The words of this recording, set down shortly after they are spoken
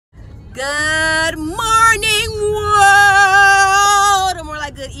Good morning, world. Or more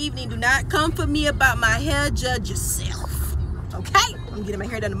like good evening. Do not come for me about my hair. Judge yourself. Okay? I'm getting my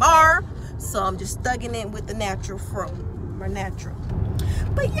hair done tomorrow. So I'm just thugging it with the natural fro. My natural.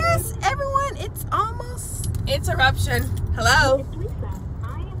 But yes, everyone, it's almost interruption. Hello?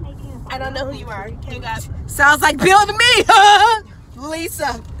 I don't know who you are. You got sounds like Bill to me.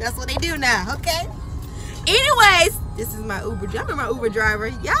 Lisa. That's what they do now, okay? Anyways, this is my Uber. Y'all remember my Uber driver?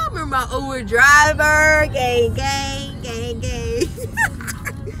 Y'all remember my Uber driver? Gang, gang, gang, gang.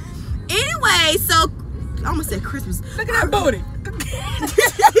 Anyway, so I almost said Christmas. Look at that booty.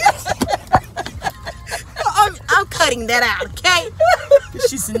 I'm cutting that out, okay?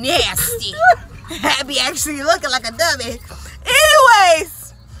 She's nasty. Happy actually looking like a dummy.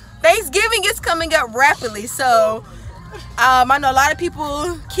 Anyways, Thanksgiving is coming up rapidly, so I know a lot of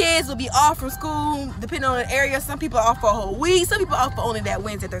people, kids will be off from school depending on the area. Some people are off for a whole week. Some people are off for only that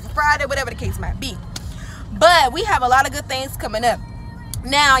Wednesday, Thursday, Friday, whatever the case might be. But we have a lot of good things coming up.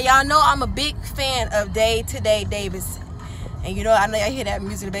 Now, y'all know I'm a big fan of Day2Day Davis. And you know, I know y'all hear that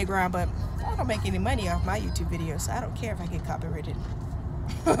music in the background, but I don't make any money off my YouTube videos, so I don't care if I get copyrighted.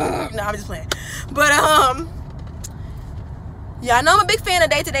 No, I'm just playing. But yeah, I know I'm a big fan of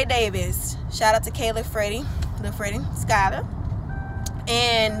Day2Day Davis. Shout out to Kayla, Freddie, Lil Freddie, Skyler.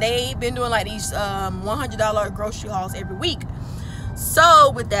 And they've been doing like these $100 grocery hauls every week.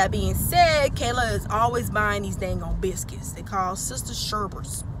 So with that being said, Kayla is always buying these dang on biscuits. They call Sister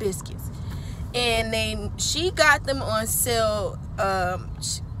Sherbert's biscuits. And she got them on sale.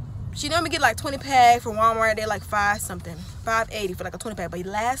 She normally get like 20 pack from Walmart. They're like $5.80 for like a 20 pack. But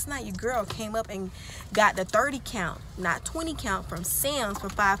last night your girl came up and got the 30 count, not 20 count, from Sam's for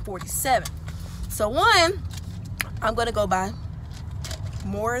 $5.47. So one, I'm gonna go buy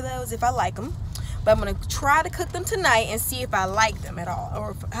more of those if I like them. But I'm gonna try to cook them tonight and see if I like them at all,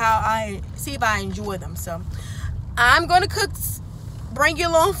 or see if I enjoy them. So I'm gonna cook, bring you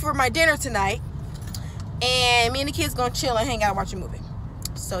along for my dinner tonight, and me and the kids gonna chill and hang out and watch a movie.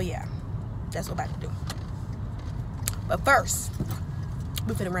 So yeah, that's what I'm about to do. But first,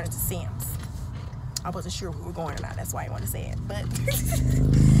 we're finna run into Sam's. I wasn't sure if we were going or not. That's why I wanted to say it. But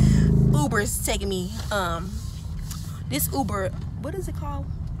Uber's taking me. This Uber, what is it called?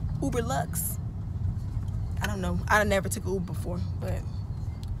 Uber Lux. I don't know. I never took Uber before, but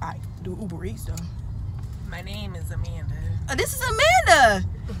I do Uber Eats though. My name is Amanda. Oh, this is Amanda.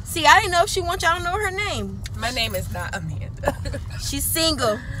 See, I didn't know if she wants y'all to know her name. My name is not Amanda. She's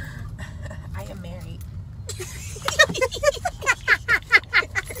single. I am married.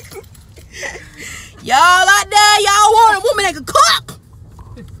 Y'all out there, y'all want a woman that can cook.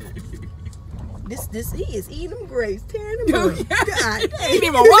 He is eating them grapes, tearing them up. God, he ain't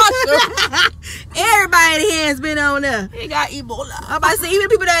even wash them. Everybody's hands been on there. He got Ebola. I'm about to say, even the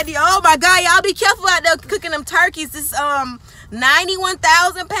people that, oh my God, y'all be careful out there cooking them turkeys. This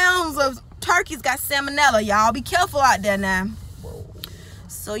 91,000 pounds of turkeys got salmonella. Y'all be careful out there now.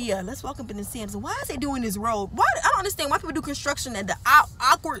 So yeah, let's walk up in the Sam's. Why is they doing this road? Why? I don't understand why people do construction at the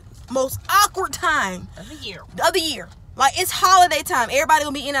most awkward time of the year. Like, it's holiday time. Everybody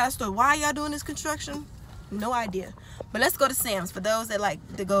gonna be in and out of the store. Why y'all doing this construction? No idea. But let's go to Sam's. For those that like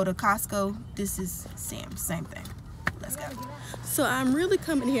to go to Costco, this is Sam's. Same thing. Let's go. So I'm really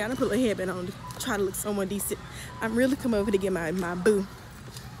coming here. I don't put a headband on to try to look somewhat decent. I'm really coming over to get my boo,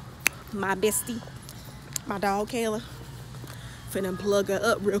 my bestie, my dog Kayla. Finna plug her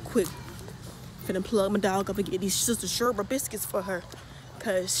up real quick. Finna plug my dog up and get these Sister Sherbert biscuits for her,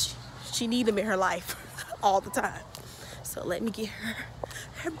 cause she need them in her life all the time. So let me get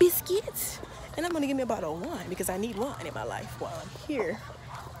her biscuits, and I'm gonna give me a bottle of wine because I need wine in my life while I'm here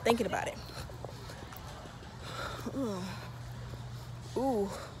thinking about it. Ooh,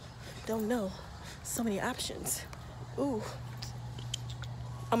 don't know. So many options. Ooh,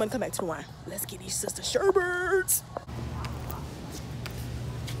 I'm gonna come back to the wine. Let's get these Sister Sherberts.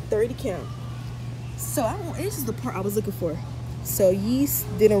 30 count. So this is the part I was looking for. So yeast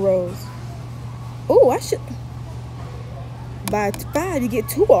dinner rolls. Oh, I should buy 5, you get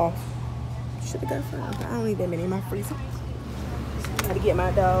 2 off. Should have got 5, but I don't need that many in my freezer. Gotta get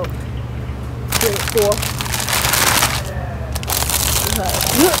my dog dinner store.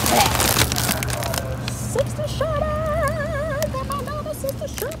 Good pack. Sister Sherbert. Got my dog, Sister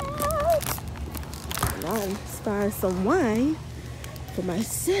Sherbert. Now I'm buying some wine for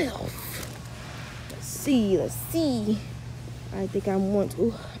myself. Let's see. I think I want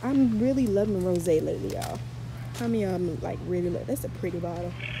to. I'm really loving rosé lately, y'all. How many of them like really love? That's a pretty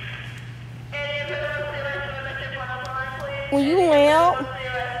bottle. When you loud,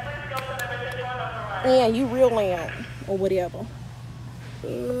 yeah, you real loud or whatever.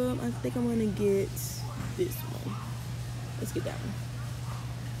 I think I'm gonna get this one. Let's get that one.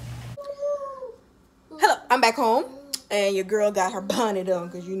 Hello, I'm back home, and your girl got her bonnet on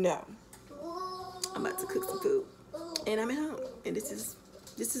because you know I'm about to cook some food, and I'm at home, and this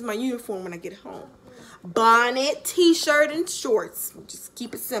is my uniform when I get home: bonnet, t-shirt, and shorts. Just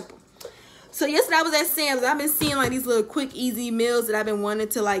keep it simple. So yesterday I was at Sam's. I've been seeing like these little quick, easy meals that I've been wanting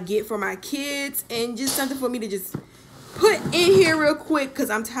to like get for my kids, and just something for me to just put in here real quick because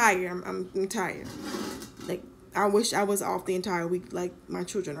I'm tired. I'm tired. Like I wish I was off the entire week like my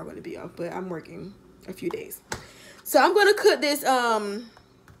children are going to be off, but I'm working a few days. So I'm going to cook this why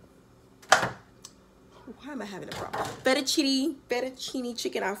am I having a problem? Fettuccine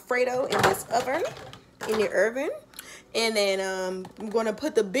chicken Alfredo in this oven, in the oven. And then I'm going to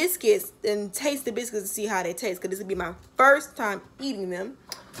put the biscuits and taste the biscuits to see how they taste, because this will be my first time eating them,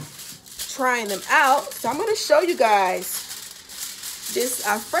 trying them out. So I'm going to show you guys this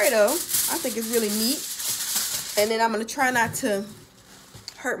Alfredo. I think it's really neat. And then I'm going to try not to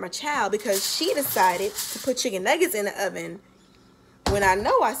hurt my child because she decided to put chicken nuggets in the oven when I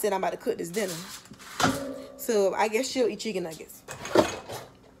know I said I'm about to cook this dinner. So I guess she'll eat chicken nuggets.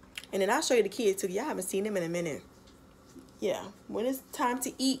 And then I'll show you the kids too. Y'all haven't seen them in a minute. Yeah, when it's time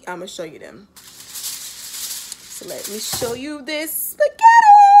to eat, I'm going to show you them. So let me show you this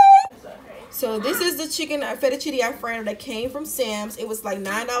spaghetti. So this is the chicken fettuccine Alfredo that came from Sam's. It was like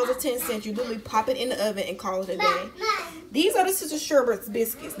 $9.10. You literally pop it in the oven and call it a day. These are the Sister Sherbert's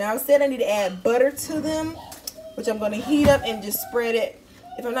biscuits. Now I said I need to add butter to them, which I'm going to heat up and just spread it.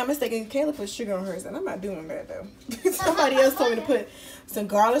 If I'm not mistaken, Kayla put sugar on hers, and I'm not doing that though. Somebody else told me to put some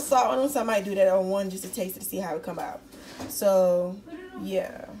garlic salt on them, so I might do that on one just to taste it to see how it come out. So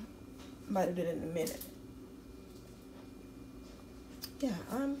yeah, I'm about to do that in a minute. Yeah,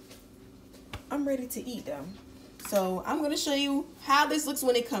 I'm ready to eat though. So I'm gonna show you how this looks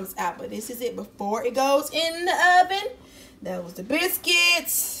when it comes out. But this is it before it goes in the oven. That was the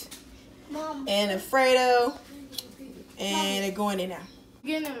biscuits, Mom, and Alfredo, and they're going in now.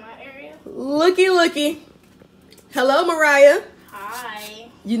 Getting in my area. Looky. Hello, Mariah. Hi.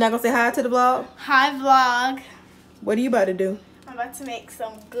 You not gonna say hi to the vlog? Hi, vlog. What are you about to do? I'm about to make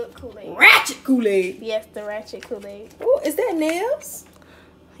some good Kool-Aid. Ratchet Kool-Aid. Yes, the ratchet Kool-Aid. Oh, is that nails?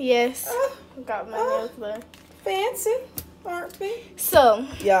 Yes. Got my nails done. Fancy, aren't they? So,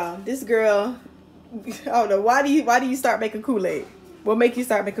 y'all, this girl, I don't know, why do you start making Kool-Aid? What make you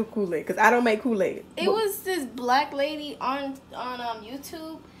start making Kool-Aid? Because I don't make Kool-Aid. It was this black lady on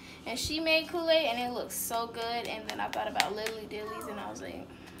YouTube, and she made Kool-Aid, and it looked so good. And then I thought about Lily Dillies, and I was like,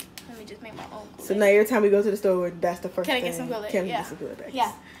 let me just make my own Kool-Aid. So now every time we go to the store, that's the first thing. Can I get some Kool-Aid? Can I yeah. get some Kool-Aid?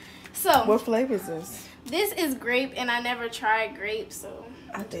 Yeah. So, what flavor is this? This is grape, and I never tried grape, so.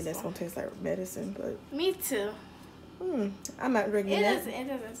 I think that's going to taste like medicine, but. Me too. I'm not drinking that. It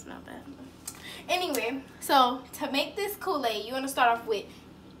doesn't smell bad. Anyway, so to make this Kool-Aid, you want to start off with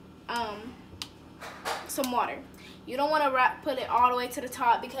some water. You don't want to put it all the way to the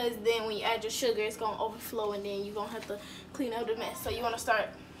top, because then when you add your sugar, it's going to overflow, and then you're going to have to clean up the mess. So you want to start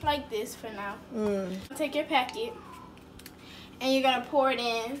like this for now. Take your packet, and you're going to pour it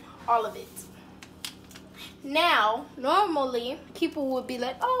in, all of it. Now, normally, people would be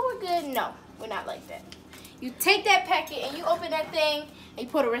like, oh, we're good. No, we're not like that. You take that packet and you open that thing and you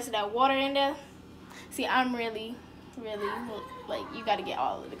pour the rest of that water in there. See, I'm really, like, you got to get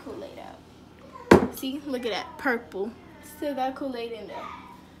all of the Kool-Aid out. See, look at that, purple. Still got Kool-Aid in there.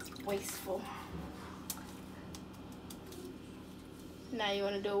 Wasteful. Now you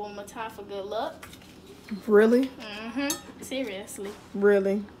want to do it one more time for good luck. Really? Seriously.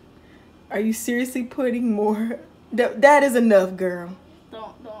 Really? Are you seriously putting more? That is enough, girl.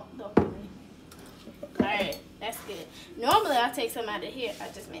 Don't put me. Alright, that's good. Normally I take some out of here. I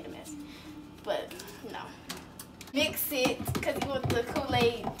just made a mess. But no. Mix it, because you want the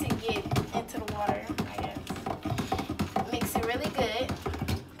Kool-Aid to get into the water, I guess. Mix it really good.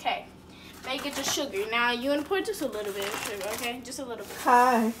 Okay. Now you get your sugar. Now you want to pour just a little bit of sugar, okay? Just a little bit.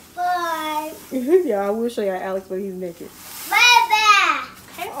 Hi. Bye. Yeah, I will show y'all Alex when he's naked. Bye-bye.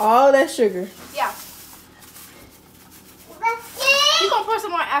 Okay. All that sugar. Yeah. You're going to pour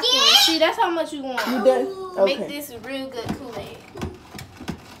some more afterwards. See, that's how much you want. You done? Okay. Make this real good Kool-Aid.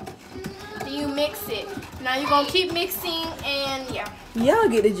 Then you mix it. Now you're going to keep mixing, and yeah. Y'all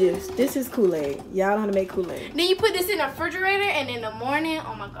get the gist. This is Kool-Aid. Y'all know how to make Kool-Aid. Then you put this in the refrigerator, and in the morning,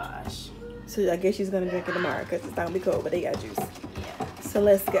 oh my gosh. So I guess she's going to drink it tomorrow because it's not going to be cold, but they got juice. Yeah. So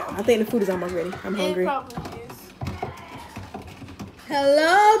let's go. I think the food is almost ready. I'm hungry. It probably is.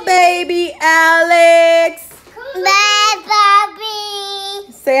 Hello, baby Alex. Bye,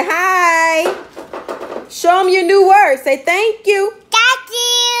 Bobby. Say hi. Show them your new words. Say thank you. Thank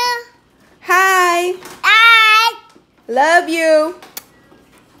Love you.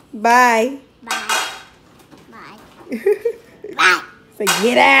 Bye. Bye. Bye. Bye. Say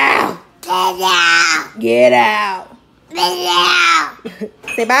get out. Get out. Get out. Get out.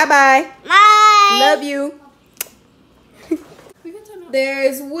 Say bye-bye. Bye. Love you.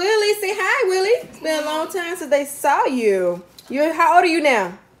 There's Willie. Say hi, Willie. It's been a long time since they saw you. How old are you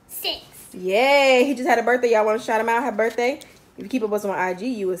now? 6. Yay. He just had a birthday. Y'all want to shout him out? Happy birthday. If you keep up with us on IG,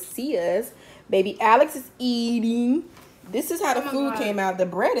 you will see us. Baby Alex is eating. This is how the food came out. The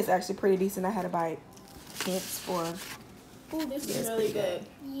bread is actually pretty decent. I had a bite. It's for... Ooh, this is really good.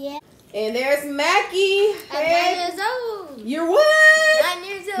 Yeah. And there's Mackie. I'm 9 years old. You're what? 9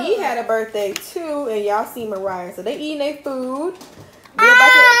 years old. He had a birthday too, and y'all see Mariah. So they eating their food.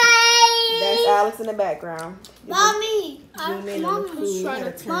 Hi. That's Alex in the background. Mommy. Mommy, Mommy,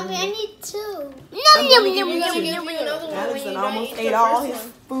 I need 2. I'm gonna give We're gonna give you another one Alex when done you almost eat ate the all first his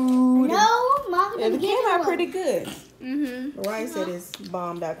one. food. No, Mommy, And it came out pretty good. Mm-hmm. Mariah said it's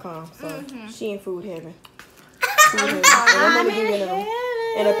bomb.com, so she in food heaven. Food heaven. And I'm gonna give it them.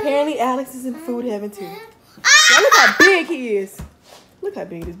 And apparently Alex is in food heaven too. Y'all look how big he is. Look how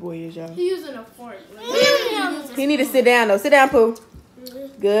big this boy is, y'all. He's using a fork. He need to sit down though. Sit down, Pooh.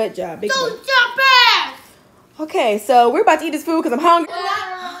 Good job, big boy. Jump back. Okay, so we're about to eat this food because I'm hungry.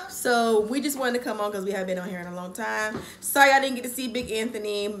 So we just wanted to come on because we haven't been on here in a long time. Sorry I didn't get to see Big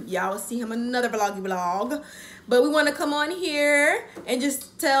Anthony. Y'all will see him another vlog. But we want to come on here and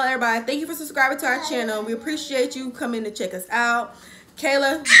just tell everybody thank you for subscribing to our channel. We appreciate you coming to check us out.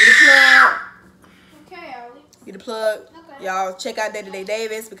 Kayla, get a plug. Okay, Ollie. Get a plug. Okay. Y'all check out Day2Day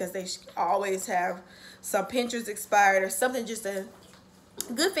Davis because they always have some Pinterest expired or something, just a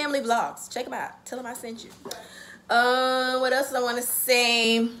good family vlogs. Check them out. Tell them I sent you. What else do I want to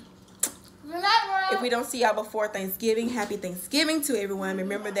say? If we don't see y'all before Thanksgiving, happy Thanksgiving to everyone.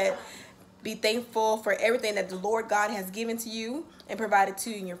 Remember that be thankful for everything that the Lord God has given to you and provided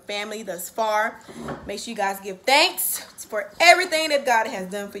to you and your family thus far. Make sure you guys give thanks for everything that God has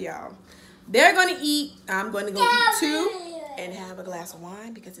done for y'all. They're going to eat. I'm going to go eat too and have a glass of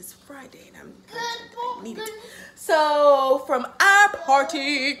wine because it's Friday and I need it. So from our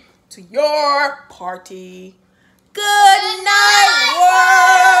party to your party, good night,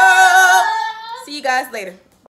 world. See you guys later.